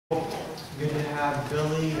Good to have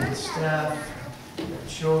Billy and Steph, their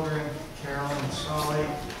children, Carol and Solly.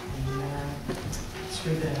 Amen. It's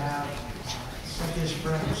good to have Cynthia's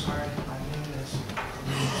friend. I'm sorry, my name is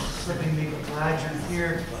slipping me, but glad you're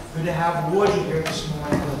here. Good to have Woody here this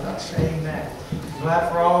morning with us. Amen. Glad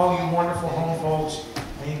for all you wonderful home folks.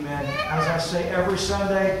 Amen. As I say every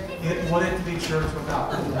Sunday, it wouldn't be church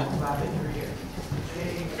without you. I'm glad that you're here.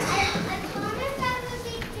 Amen.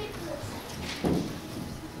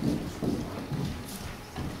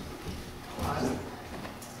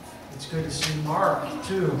 It's good to see Mark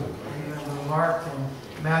too. Amen. Mark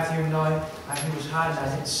and Matthew and he was hiding.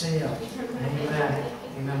 I didn't see him. Amen.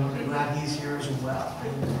 Amen. I'm glad he's here as well.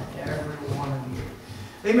 Amen. Every one of you.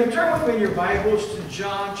 Amen. Turn with me in your Bibles to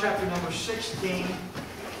John chapter number 16.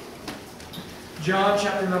 John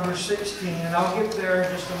chapter number 16. And I'll get there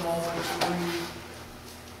in just a moment, please.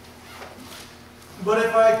 But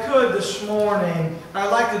if I could this morning,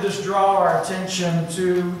 I'd like to just draw our attention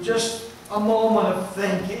to just a moment of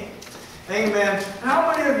thinking. Amen. How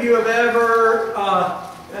many of you have ever,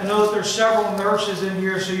 I know that there's several nurses in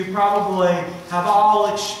here, so you probably have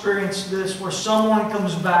all experienced this, where someone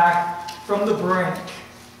comes back from the brink.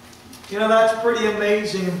 You know, that's pretty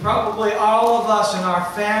amazing. And probably all of us in our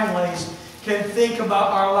families can think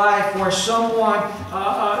about our life where someone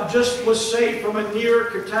just was saved from a near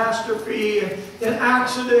catastrophe, an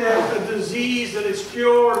accident, a disease that is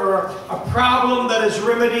cured, or a problem that is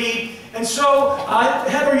remedied. And so,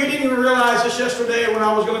 Heather, you didn't even realize this yesterday when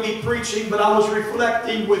I was going to be preaching, but I was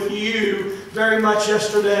reflecting with you very much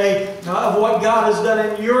yesterday of what God has done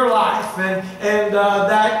in your life, and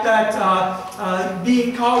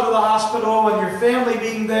being called to the hospital and your family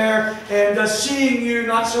being there, and seeing you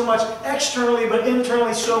not so much externally but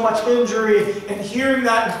internally, so much injury, and hearing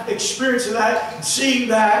that, experiencing that, seeing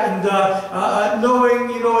that, and knowing,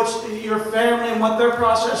 you know, it's your family and what they're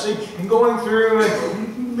processing and going through, and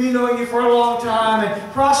me knowing you for a long time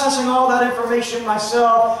and processing all that information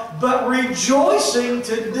myself, but rejoicing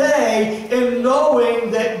today in knowing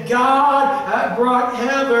that God brought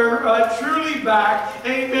Heather truly back,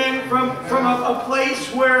 amen, from a place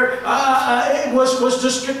where it was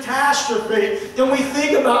just catastrophe. And we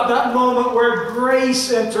think about that moment where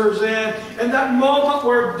grace enters in, and that moment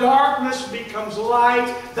where darkness becomes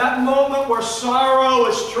light, that moment where sorrow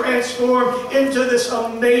is transformed into this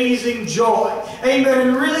amazing joy. Amen.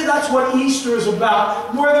 And really that's what Easter is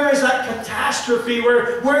about. Where there is that catastrophe,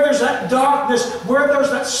 where there's that darkness, where there's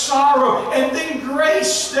that sorrow, and then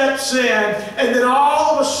grace steps in, and then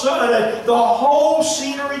all of a sudden the whole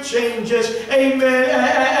scenery changes. Amen.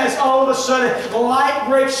 As all of a sudden light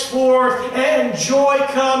breaks forth and joy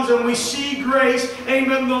comes and we see grace.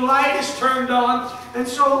 Amen. The light is turned on. And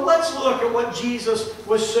so let's look at what Jesus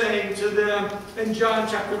was saying to them in John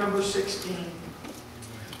chapter number 16.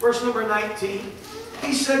 Verse number 19.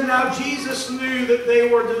 He said, "Now Jesus knew that they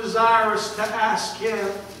were desirous to ask him.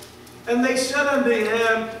 And they said unto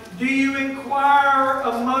him, Do you inquire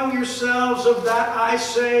among yourselves of that I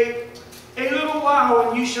say? A little while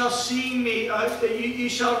and you shall see me, you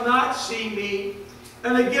shall not see me.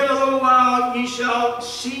 And again a little while ye shall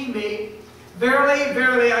see me. Verily,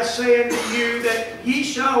 verily, I say unto you, that ye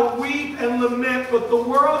shall weep and lament, but the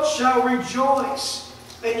world shall rejoice.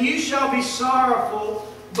 And you shall be sorrowful,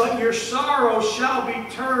 but your sorrow shall be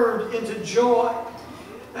turned into joy."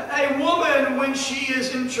 A woman, when she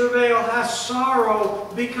is in travail, has sorrow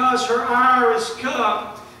because her hour is come.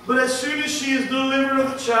 But as soon as she is delivered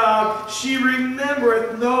of the child, she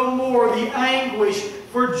remembereth no more the anguish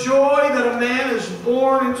for joy that a man is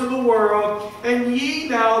born into the world. And ye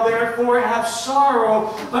now therefore have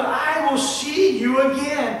sorrow, but I will see you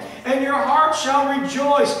again, and your heart shall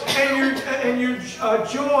rejoice, and your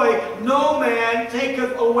joy no man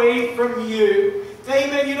taketh away from you.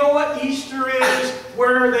 Amen. You know what Easter is?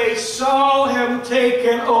 Where they saw him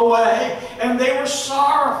taken away. And they were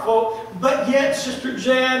sorrowful. But yet, Sister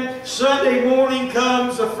Jan, Sunday morning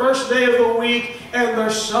comes, the first day of the week, and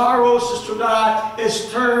their sorrow, Sister Di,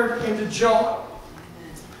 is turned into joy.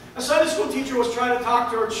 A Sunday school teacher was trying to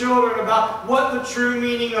talk to her children about what the true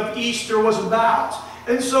meaning of Easter was about.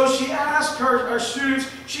 And so she asked her students,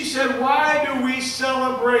 she said, "Why do we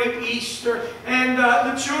celebrate Easter?" And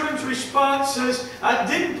the children's responses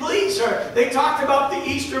didn't please her. They talked about the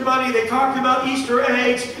Easter bunny, they talked about Easter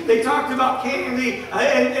eggs, they talked about candy,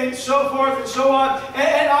 and so forth and so on.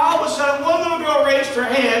 And all of a sudden, one little girl raised her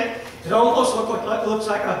hand. It almost looks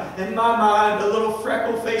like, in my mind, a little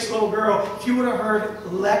freckle-faced little girl. If you would have heard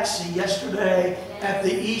Lexi yesterday at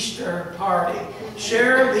the Easter party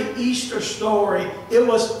share the Easter story, it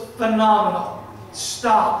was phenomenal.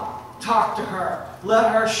 Stop. Talk to her.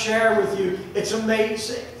 Let her share with you. It's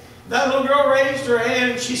amazing. That little girl raised her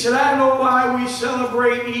hand and she said, I know why we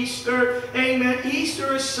celebrate Easter. Amen.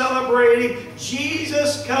 Easter is celebrating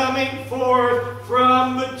Jesus coming forth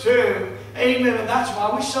from the tomb. Amen. And that's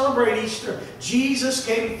why we celebrate Easter. Jesus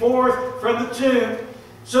came forth from the tomb.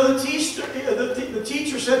 So the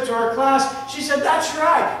teacher said to our class, she said, that's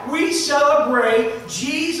right. We celebrate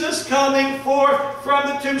Jesus coming forth from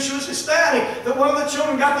the tomb. She was ecstatic that one of the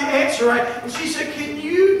children got the answer right. And she said, can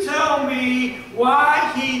you tell me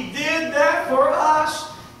why He did that for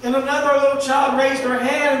us? And another little child raised her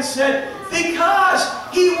hand and said, because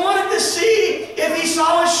He wanted to see if He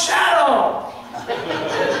saw a shadow.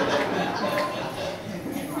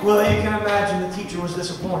 Well, you can imagine the teacher was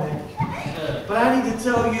disappointed. But I need to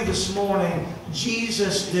tell you this morning,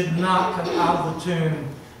 Jesus did not come out of the tomb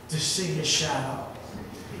to see a shadow.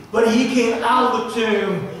 But He came out of the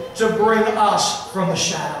tomb to bring us from the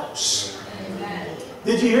shadows.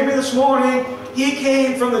 Did you hear me this morning? He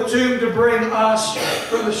came from the tomb to bring us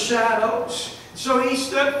from the shadows. So He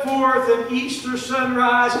stepped forth at Easter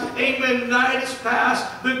sunrise. Amen. Night is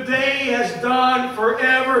past. The day has dawned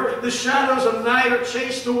forever. The shadows of night are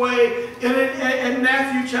chased away. And in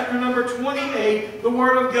Matthew chapter number 28, the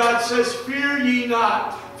Word of God says, fear ye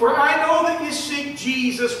not, for I know that ye seek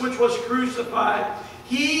Jesus, which was crucified.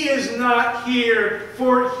 He is not here,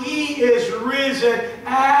 for He is risen,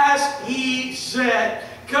 as He said.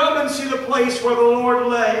 Come and see the place where the Lord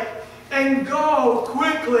lay. And go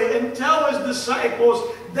quickly and tell His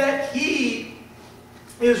disciples that He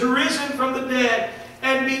is risen from the dead.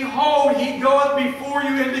 And behold, He goeth before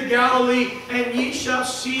you into Galilee, and ye shall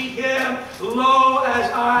see Him, lo,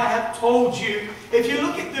 as I have told you. If you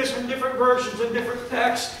look at this in different versions and different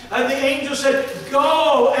texts, the angel said,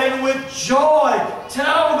 go and with joy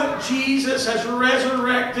tell that Jesus has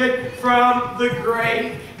resurrected from the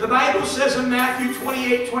grave. The Bible says in Matthew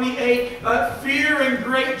 28:28, fear and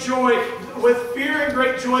great joy, with fear and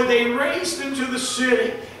great joy they raced into the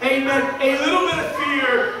city. Amen. A little bit of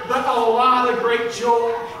fear, but a lot of great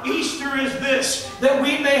joy. Easter is this, that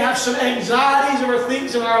we may have some anxieties over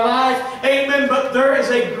things in our life. Amen. But there is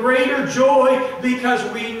a greater joy because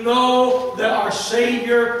we know that our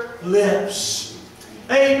Savior lives.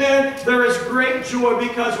 Amen. There is great joy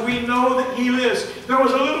because we know that He lives. There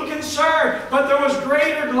was a little concern, but there was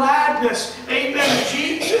greater gladness. Amen.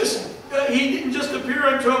 Jesus, He didn't just appear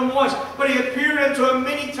unto him once, but He appeared unto him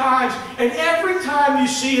many times. And every time you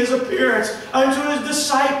see His appearance unto His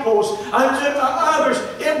disciples, unto others,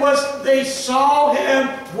 it was they saw Him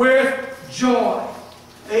with joy.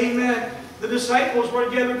 Amen. The disciples were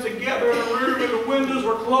gathered together in a room, and the windows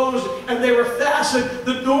were closed, and they were fastened.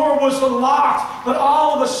 The door was locked, but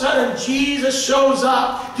all of a sudden, Jesus shows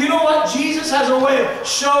up. Do you know what? Jesus has a way of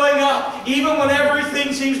showing up, even when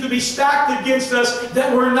everything seems to be stacked against us,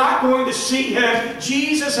 that we're not going to see Him.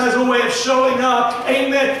 Jesus has a way of showing up.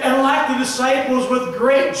 Amen. And like the disciples, with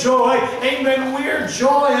great joy, amen, we're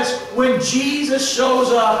joyous when Jesus shows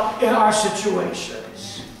up in our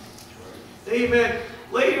situations. Amen.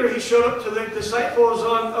 Later, He showed up to the disciples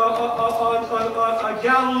on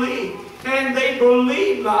Galilee, and they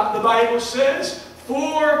believed not, the Bible says,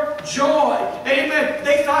 for joy. Amen.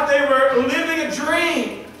 They thought they were living a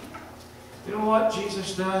dream. You know what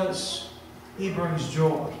Jesus does? He brings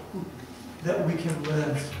joy that we can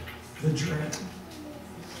live the dream.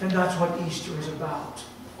 And that's what Easter is about.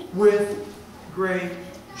 With great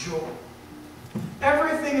joy.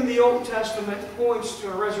 Everything in the Old Testament points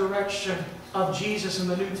to a resurrection of Jesus in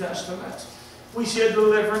the New Testament. We see a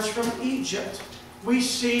deliverance from Egypt. We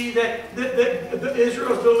see that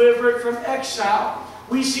Israel is delivered from exile.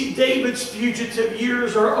 We see David's fugitive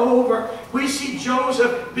years are over. We see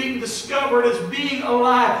Joseph being discovered as being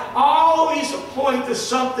alive. All these point to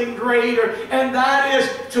something greater, and that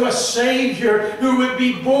is to a Savior who would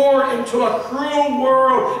be born into a cruel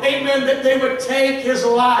world. Amen. That they would take His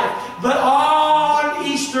life. But on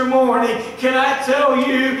Easter morning, can I tell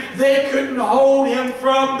you, they couldn't hold Him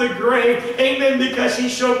from the grave. Amen. Because He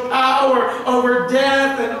showed power over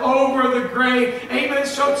death and over the grave. Amen.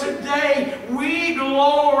 So today, we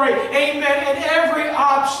glory, amen, in every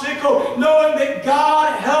obstacle, knowing that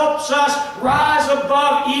God helps us rise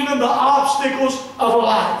above even the obstacles of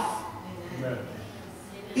life. Amen.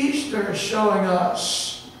 Easter is showing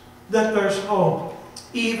us that there's hope,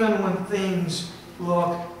 even when things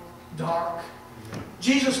look dark.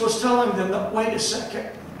 Jesus was telling them that, wait a second,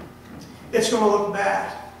 it's going to look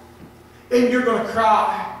bad, and you're going to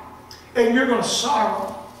cry, and you're going to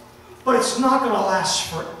sorrow, but it's not going to last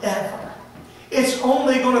forever. It's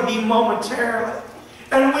only going to be momentarily.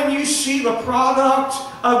 And when you see the product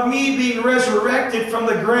of me being resurrected from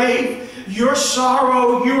the grave, Your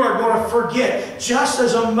sorrow you are going to forget. Just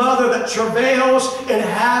as a mother that travails in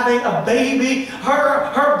having a baby,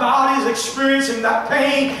 her body is experiencing that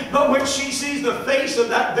pain, but when she sees the face of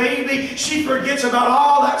that baby, she forgets about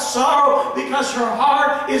all that sorrow because her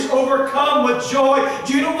heart is overcome with joy.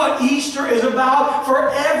 Do you know what Easter is about? For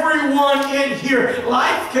everyone in here,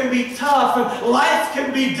 life can be tough and life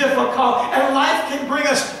can be difficult and life can bring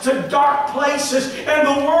us to dark places and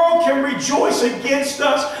the world can rejoice against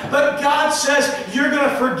us, but God says you're going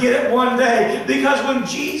to forget it one day, because when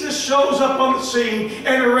Jesus shows up on the scene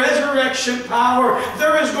in resurrection power,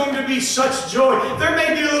 there is going to be such joy. There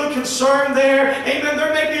may be a little concern there, amen,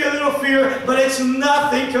 there may be a little fear, but it's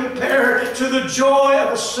nothing compared to the joy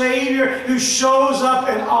of a Savior who shows up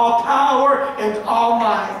in all power and all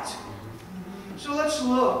might. So let's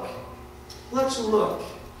look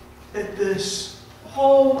at this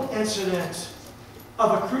whole incident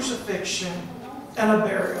of a crucifixion and a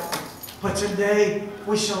burial. But today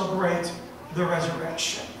we celebrate the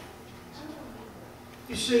resurrection.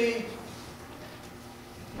 You see,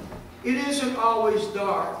 it isn't always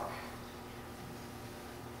dark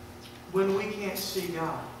when we can't see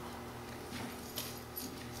God.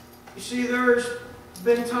 You see, there's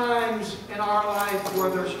been times in our life where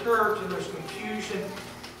there's hurt and there's confusion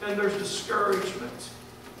and there's discouragement.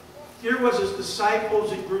 Here was his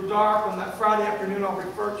disciples. It grew dark on that Friday afternoon. I'll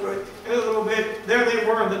refer to it in a little bit. There they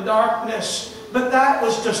were in the darkness. But that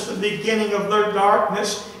was just the beginning of their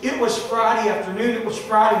darkness. It was Friday afternoon. It was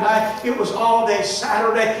Friday night. It was all day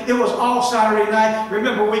Saturday. It was all Saturday night.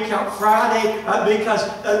 Remember, we count Friday because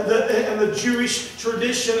in the Jewish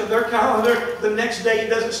tradition of their calendar, the next day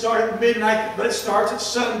doesn't start at midnight, but it starts at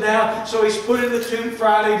sundown. So he's put in the tomb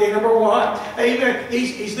Friday, day number 1. Amen.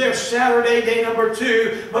 He's there Saturday, day number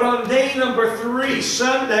 2. But on day number 3,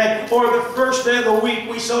 Sunday, or the first day of the week,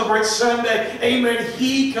 we celebrate Sunday. Amen.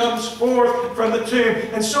 He comes forth from the tomb.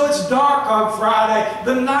 And so it's dark on Friday.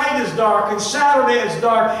 The night is dark, and Saturday is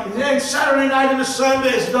dark, and then Saturday night into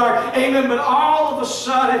Sunday is dark. Amen. But all of a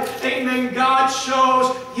sudden, amen, God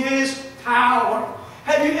shows His power.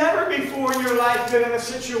 Have you ever before in your life been in a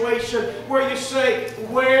situation where you say,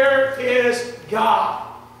 where is God?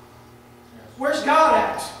 Where's God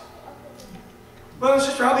at? Brother and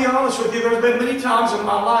sister, I'll be honest with you, there's been many times in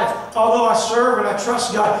my life, although I serve and I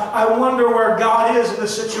trust God, I wonder where God is in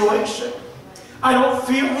this situation. I don't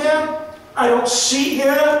feel Him. I don't see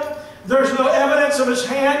Him. There's no evidence of His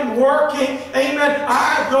hand working. Amen.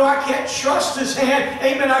 Though I can't trust His hand.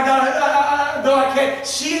 Amen. Though I can't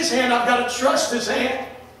see His hand, I've got to trust His hand.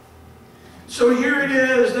 So here it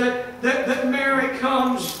is that Mary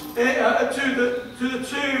comes to the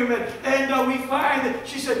tomb, and we find that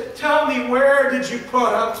she said, tell me, where did you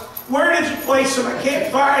put Him? Where did you place Him? I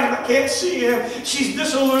can't find Him. I can't see Him. She's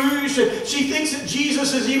disillusioned. She thinks that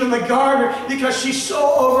Jesus is even the gardener because she's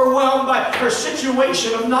so overwhelmed by her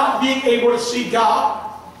situation of not being able to see God.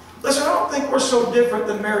 Listen, I don't think we're so different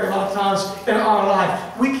than Mary a lot of times in our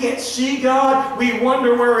life. We can't see God. We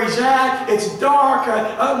wonder where He's at. It's dark.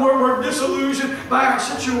 We're disillusioned by our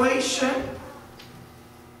situation.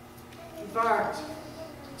 In fact,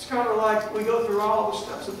 it's kind of like we go through all the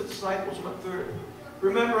steps that the disciples went through.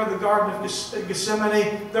 Remember in the Garden of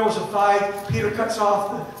Gethsemane, there was a fight. Peter cuts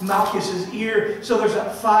off Malchus's ear, so there's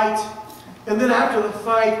that fight. And then after the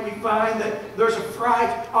fight, we find that there's a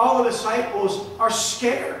fright. All the disciples are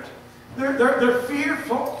scared. They're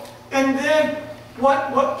fearful. And then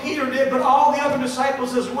what Peter did, but all the other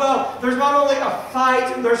disciples as well. There's not only a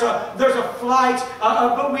fight, and there's a flight,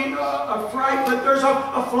 a fright, but there's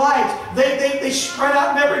a flight. They spread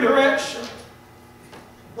out in every direction.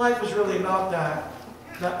 Life is really about that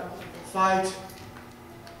fight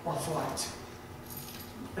or flight.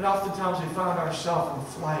 And oftentimes we find ourselves in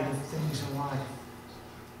the flight of things in life.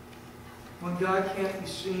 When God can't be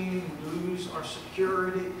seen, we lose our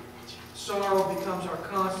security. Sorrow becomes our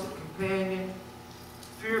constant companion.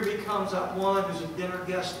 Fear becomes that one who's a dinner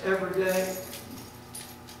guest every day.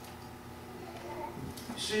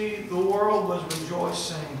 See, the world was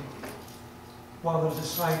rejoicing while the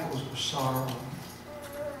disciples were sorrowing.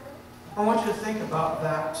 I want you to think about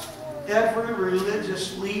that. Every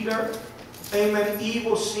religious leader, amen,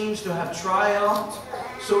 evil seems to have triumphed.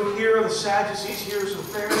 So here are the Sadducees, here's the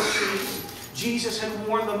Pharisees. Jesus had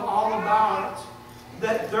warned them all about it.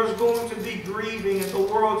 That there's going to be grieving and the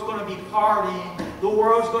world's going to be partying. The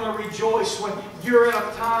world's going to rejoice when you're in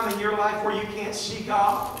a time in your life where you can't see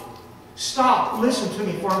God. Stop. Listen to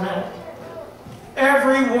me for a minute.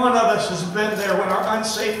 Every one of us has been there when our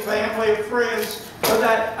unsafe family or friends, or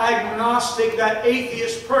that agnostic, that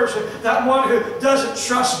atheist person, that one who doesn't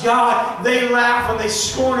trust God, they laugh and they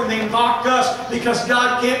scorn and they mock us because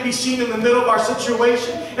God can't be seen in the middle of our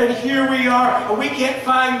situation. And here we are, and we can't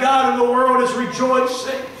find God, and the world is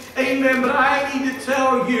rejoicing. Amen. But I need to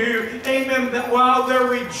tell you, amen, that while they're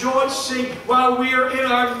rejoicing, while we are in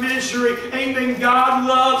our misery, amen, God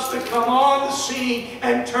loves to come on the scene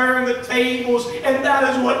and turn the tables. And that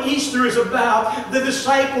is what Easter is about. The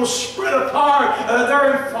disciples spread apart.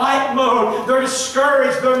 They're in flight mode. They're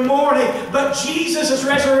discouraged. They're mourning. But Jesus is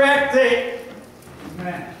resurrected.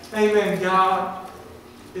 Amen. Amen. God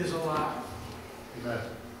is alive. Amen.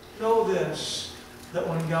 Know this, that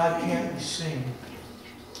when God can't be seen,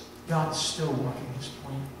 God is still working His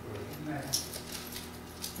plan. Amen.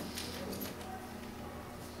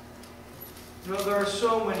 You know, there are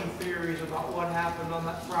so many theories about what happened on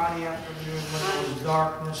that Friday afternoon when it was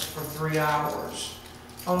darkness for 3 hours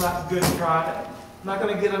on that Good Friday. I'm not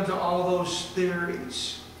going to get into all those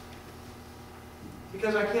theories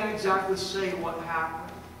because I can't exactly say what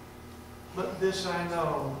happened. But this I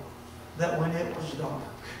know, that when it was dark,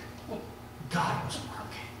 God was working.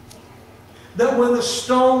 That when the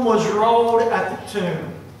stone was rolled at the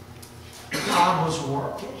tomb, God was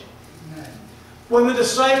working. When the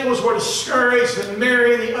disciples were discouraged and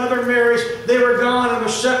Mary and the other Marys, they were gone in their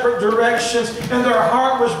separate directions and their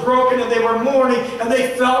heart was broken and they were mourning and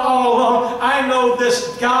they felt all alone. I know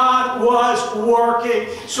this, God was working.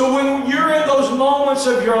 So when you're in those moments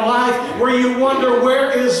of your life where you wonder,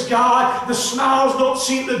 where is God? The smiles don't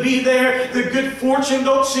seem to be there. The good fortune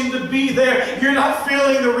don't seem to be there. You're not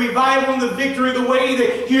feeling the revival and the victory the way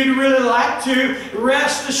that you'd really like to.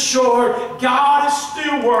 Rest assured, God is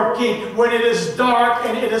still working when it is dark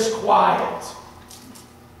and it is quiet.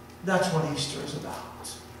 That's what Easter is about.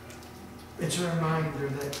 It's a reminder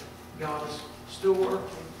that God is still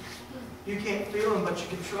working. You can't feel Him, but you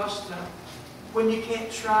can trust Him. When you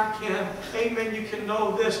can't track Him, amen, you can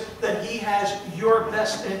know this, that He has your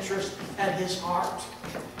best interest at His heart.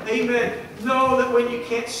 Amen. Know that when you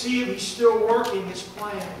can't see Him, He's still working His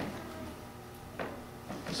plan.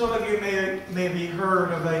 Some of you may have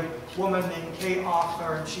heard of a woman named Kate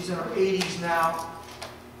Arthur, and she's in her 80s now.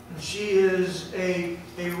 And she is a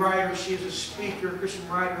writer. She is a speaker, Christian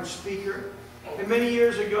writer and speaker. And many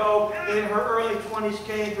years ago, in her early 20s,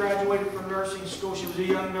 Kate graduated from nursing school. She was a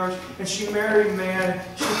young nurse, and she married a man.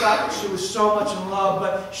 She thought that she was so much in love,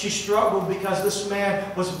 but she struggled because this man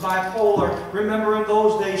was bipolar. Remember, in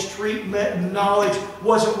those days, treatment and knowledge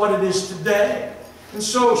wasn't what it is today. And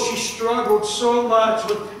so she struggled so much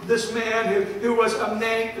with this man who was a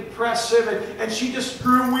manic depressive, and she just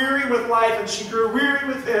grew weary with life, and she grew weary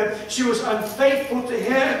with him. She was unfaithful to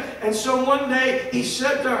him. And so one day he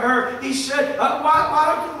said to her, he said, I'm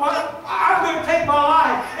going to take my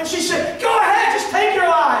life. And she said, go ahead, just take your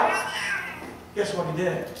life. Guess what he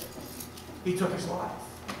did? He took his life.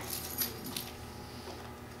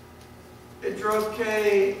 It drove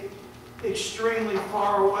Kay extremely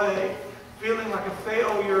far away, feeling like a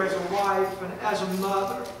failure as a wife and as a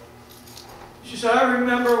mother. She said, I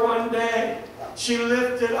remember one day she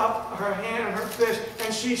lifted up her hand and her fist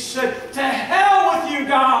and she said, to hell with you,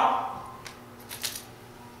 God.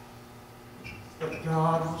 But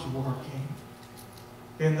God was working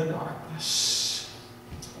in the darkness.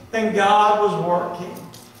 And God was working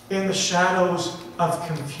in the shadows of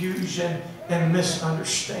confusion and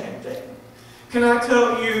misunderstanding. Can I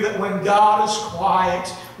tell you that when God is quiet,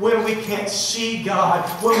 when we can't see God,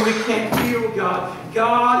 when we can't feel God,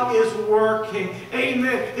 God is working.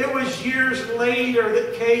 Amen. It was years later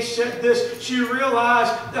that Kay said this. She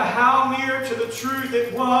realized that how near to the truth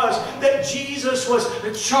it was that Jesus was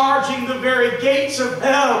charging the very gates of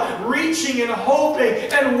hell, reaching and hoping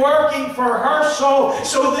and working for her soul.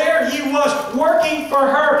 So there He was working for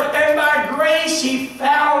her, and by grace He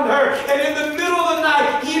found her. And in the middle of the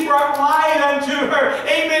night, He brought light unto her.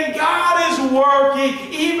 Amen. God is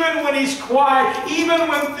working even when He's quiet, even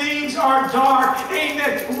when things are dark.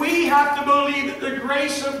 Amen. We have to believe that the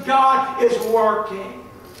grace of God is working.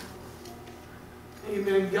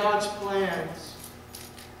 Amen. God's plans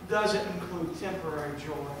doesn't include temporary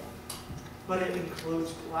joy, but it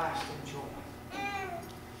includes lasting joy.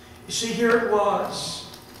 You see, here it was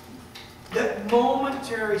that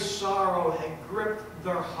momentary sorrow had gripped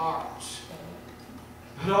their hearts.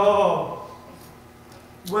 But oh,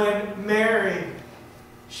 when Mary,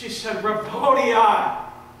 she said, Rabboni,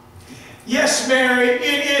 Yes, Mary,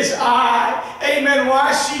 it is I. Amen.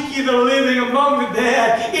 Why seek ye the living among the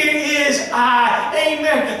dead? It is I.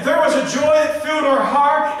 Amen. There was a joy that filled her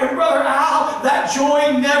heart. And Brother Al, that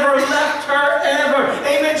joy never left her ever.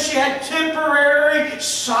 Amen. She had temporary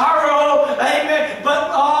sorrow. Amen.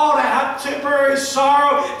 But oh, to have temporary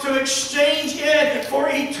sorrow, to exchange it for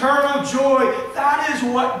eternal joy. That is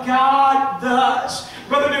what God does.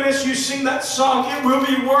 Brother Dennis, you sing that song, it will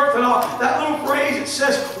be worth it all. That little phrase, it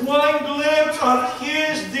says, one glimpse of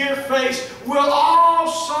His dear face will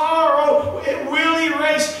all sorrow, it will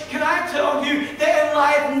erase. Can I tell you that in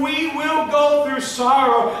life we will go through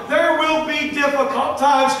sorrow. There will be difficult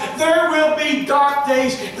times. There will be dark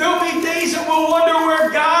days. There will be days that we'll wonder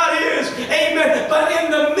where God is. Amen. But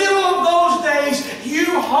in the middle of those days,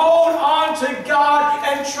 you hold on to God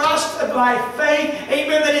and trust by faith,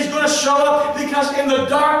 amen, that He's going to show up, because in the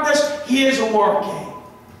darkness He is working.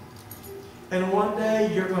 And one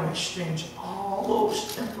day you're going to exchange all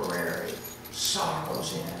those temporary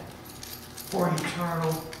sorrows in for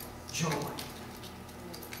eternal joy.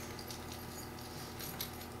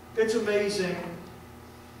 It's amazing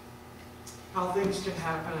how things can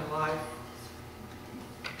happen in life.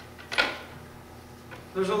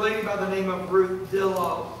 There's a lady by the name of Ruth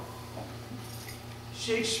Dillow.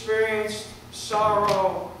 She experienced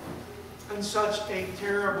sorrow in such a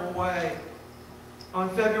terrible way. On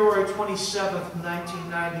February 27th,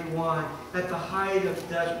 1991, at the height of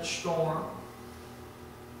Desert Storm,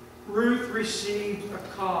 Ruth received a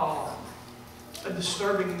call, a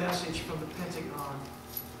disturbing message from the Pentagon,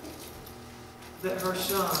 that her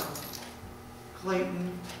son,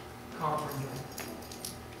 Clayton Carpenter,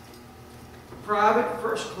 private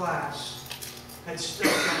first class, had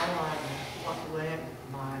stepped on a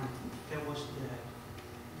landmine and was dead.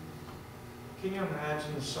 Can you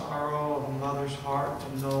imagine the sorrow of a mother's heart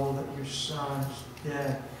to know that your son is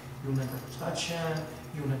dead? You'll never touch him.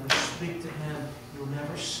 You'll never speak to him. You'll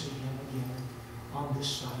never see him again on this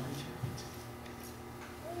side of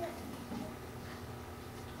eternity.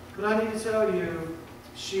 But I need to tell you,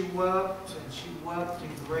 she wept, and she wept,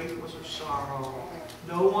 and great was her sorrow.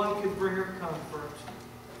 No one could bring her comfort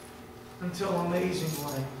until,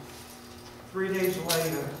 amazingly, 3 days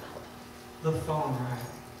later, the phone rang.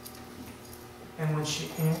 And when she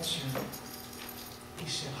answered, he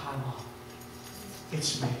said, "Hi, Mom.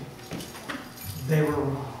 It's me. They were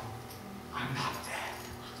wrong. I'm not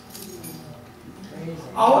dead."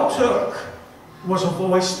 All it took was a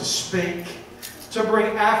voice to speak, to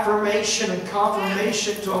bring affirmation and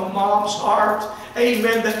confirmation to a mom's heart.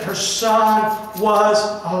 Amen, that her son was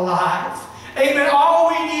alive. Amen. All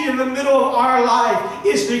we need in the middle of our life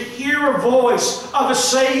is to hear a voice of a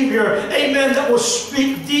Savior. Amen. That will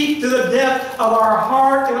speak deep to the depth of our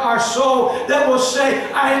heart and our soul. That will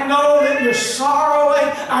say, I know that you're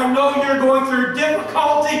sorrowing. I know you're going through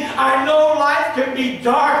difficulty. I know life can be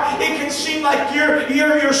dark. It can seem like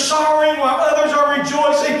you're sorrowing while others are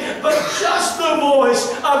rejoicing. But just the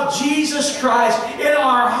voice of Jesus Christ in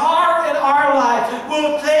our heart and our life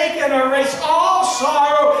will take and erase all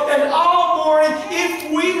sorrow and all mourning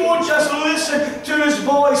if we will just listen to His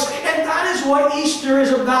voice. And that is what Easter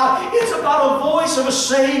is about. It's about a voice of a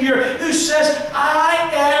Savior who says, I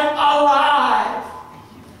am alive.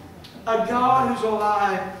 A God who's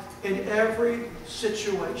alive in every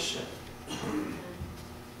situation.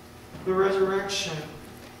 The resurrection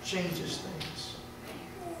changes things.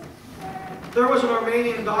 There was an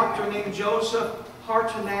Armenian doctor named Joseph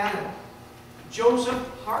Hartananen. Joseph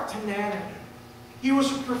Hartananen. He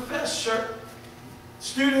was a professor.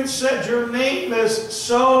 Students said, your name is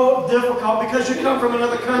so difficult because you come from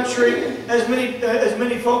another country, as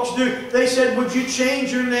many folks do. They said, would you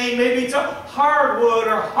change your name maybe to Hardwood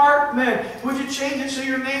or Hartman? Would you change it so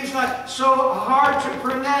your name's not so hard to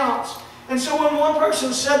pronounce? And so when one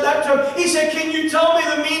person said that to him, he said, can you tell me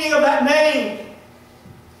the meaning of that name?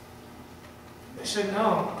 They said,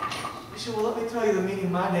 no. He said, well, let me tell you the meaning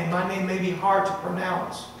of my name. My name may be hard to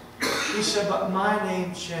pronounce. He said, but my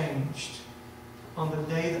name changed on the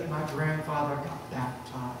day that my grandfather got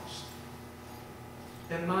baptized.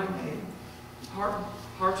 And my name,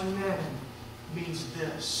 Hartananen, means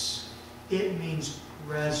this. It means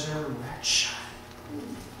resurrection.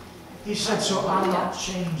 He said, so I'm not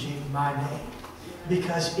changing my name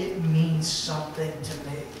because it means something to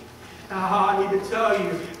me. I need to tell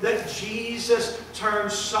you that Jesus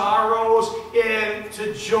turned sorrows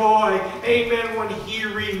into joy. Amen. When He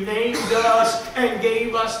renamed us and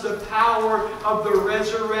gave us the power of the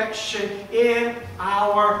resurrection in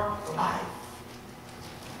our life.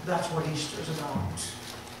 That's what Easter is about.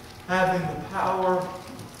 Having the power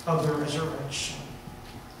of the resurrection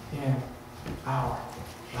in our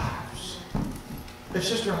lives. If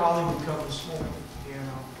Sister Holly would come this morning, you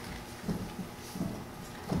know.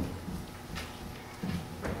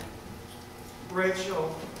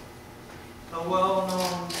 Rachel, a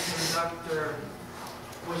well-known conductor,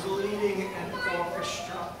 was leading an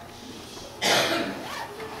orchestra.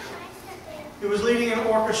 He was leading an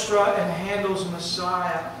orchestra in Handel's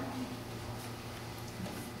Messiah.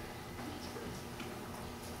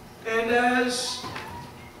 And as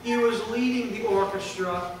he was leading the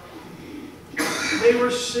orchestra, they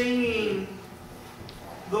were singing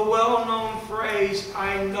the well-known phrase,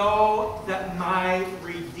 "I know that my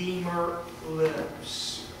Redeemer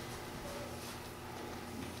lives."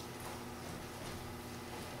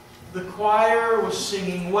 The choir was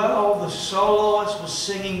singing well, the soloist was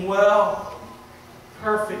singing well.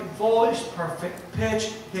 Perfect voice, perfect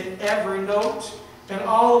pitch, hit every note. And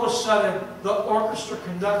all of a sudden, the orchestra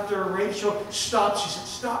conductor, Rachel, stopped. She said,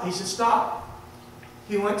 "Stop." He said, "Stop."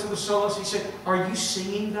 He went to the soloist. He said, "Are you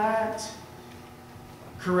singing that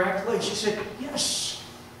correctly?" She said, "Yes,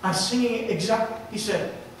 I'm singing it exactly." He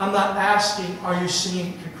said, "I'm not asking, are you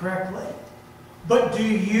singing it correctly? But do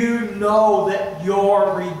you know that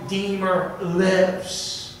your Redeemer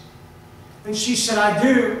lives?" And she said, "I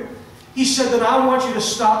do." He said, "Then I want you to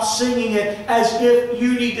stop singing it as if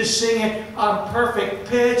you need to sing it on perfect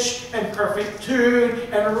pitch and perfect tune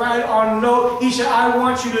and right on note." He said, "I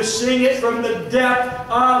want you to sing it from the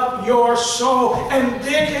depth of your soul, and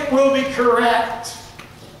then it will be correct."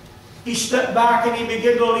 He stepped back and he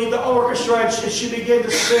began to lead the orchestra, and she began to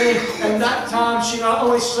sing. And that time she not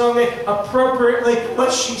only sung it appropriately,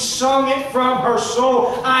 but she sung it from her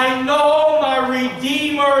soul. "I know my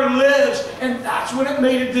Redeemer lives." And that's when it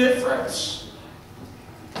made a difference.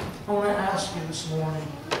 I want to ask you this morning,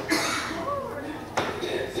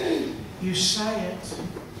 you say it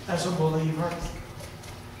as a believer.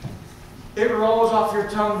 It rolls off your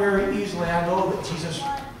tongue very easily. I know that Jesus,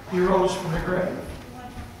 He rose from the grave.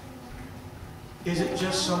 Is it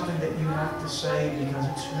just something that you have to say because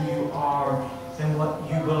it's who you are and what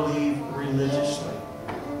you believe religiously?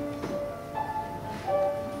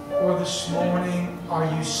 Or this morning, are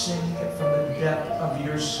you singing it from the depth of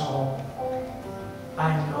your soul?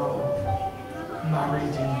 I know my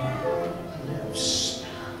Redeemer lives.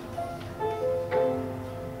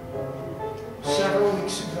 Several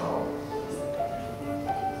weeks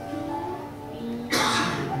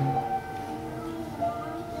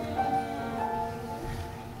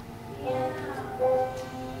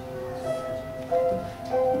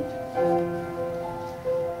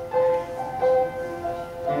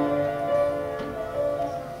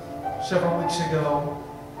ago,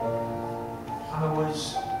 I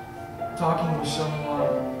was talking with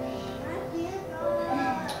someone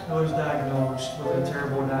who was diagnosed with a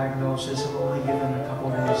terrible diagnosis and only given a couple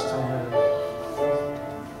days to live.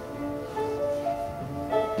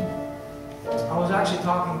 I was actually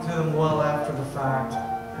talking to them well after the fact,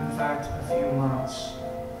 in fact, a few months.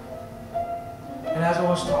 And as I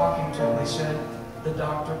was talking to them, they said, the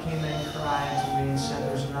doctor came in crying to me and said,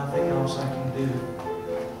 "There's nothing else I can do."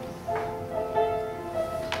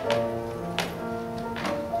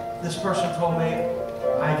 This person told me,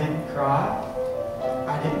 "I didn't cry.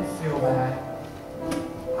 I didn't feel bad.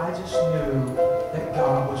 I just knew that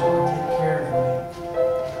God was going to take care of me.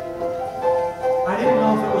 I didn't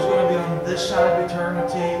know if it was going to be on this side of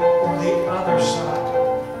eternity or the other side.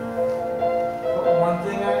 But one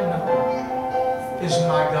thing I know is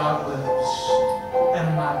my God lives,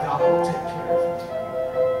 and my God will take care of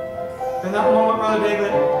me." In that moment, Brother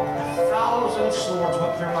David, 1,000 swords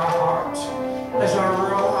went through my heart as I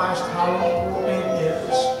realized how important it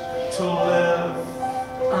is to live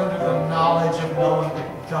under the knowledge of knowing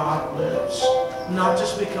that God lives. Not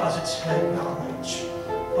just because it's head knowledge,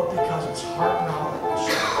 but because it's heart knowledge.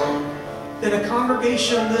 In a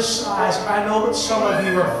congregation this size, I know that some of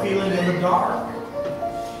you are feeling in the dark.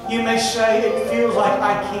 You may say, "It feels like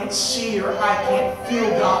I can't see or I can't feel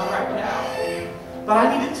God right now." But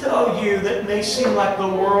I need to tell you that it may seem like the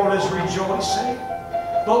world is rejoicing.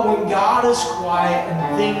 But when God is quiet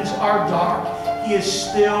and things are dark, He is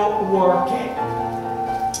still working.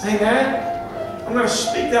 Amen? I'm going to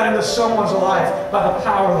speak that into someone's life by the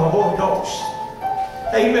power of the Holy Ghost.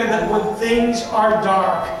 Amen. That when things are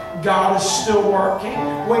dark, God is still working.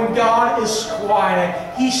 When God is quiet,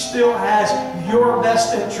 He still has your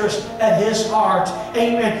best interest at His heart.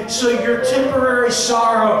 Amen. So your temporary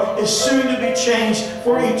sorrow is soon to be changed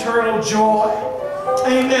for eternal joy.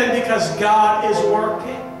 Amen. Because God is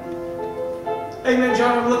working. Amen.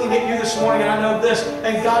 John, I'm looking at you this morning and I know this.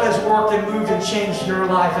 And God has worked and moved and changed your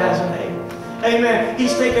life, hasn't He? Amen.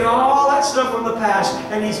 He's taken all that stuff from the past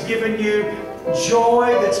and He's given you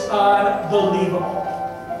joy that's unbelievable.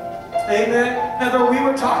 Amen. Heather, we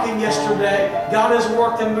were talking yesterday. God has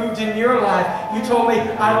worked and moved in your life. You told me,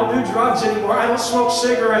 I don't do drugs anymore. I don't smoke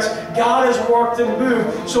cigarettes. God has worked and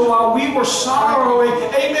moved. So while we were sorrowing,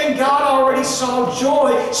 amen, God already saw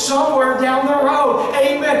joy somewhere down the road.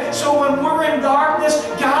 Amen. So when we're in darkness,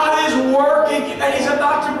 God is working and He's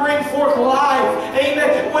about to bring forth life.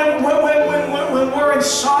 Amen. When we're in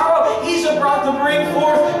sorrow, He's about to bring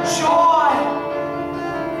forth joy.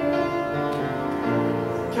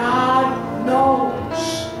 God knows.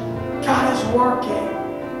 God is working.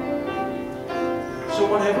 So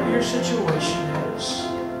whatever your situation is,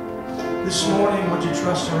 this morning would you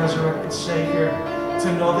trust a resurrected Savior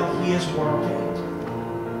to know that He is working?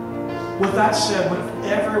 With that said, with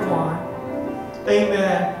everyone,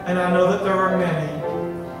 amen, and I know that there are many,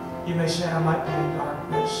 you may say, I might be in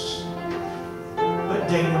darkness, but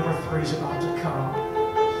day number 3 is about to come.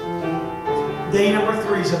 Day number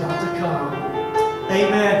 3 is about to come.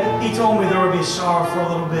 Amen. He told me there would be sorrow for a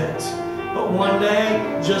little bit. But one day,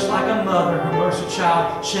 just like a mother who births a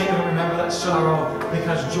child, she ain't going to remember that sorrow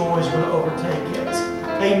because joy is going to overtake it.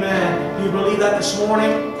 Amen. Do you believe that this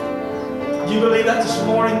morning? Do you believe that this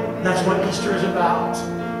morning? That's what Easter is about.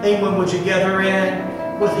 Amen. Would you gather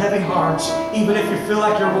in with heavy hearts? Even if you feel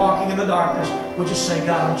like you're walking in the darkness, would you say,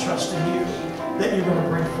 God, I'm trusting you that you're going to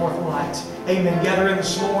bring forth light. Amen. Gather in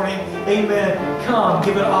this morning. Amen. Come,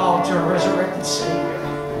 give it all to a resurrected Savior.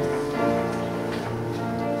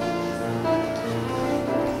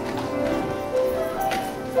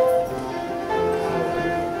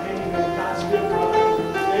 Amen. God's good, brother.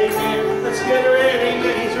 Amen. Let's gather in.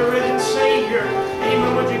 Amen. He's a risen Savior.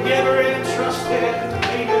 Amen. Would you gather in and trust Him?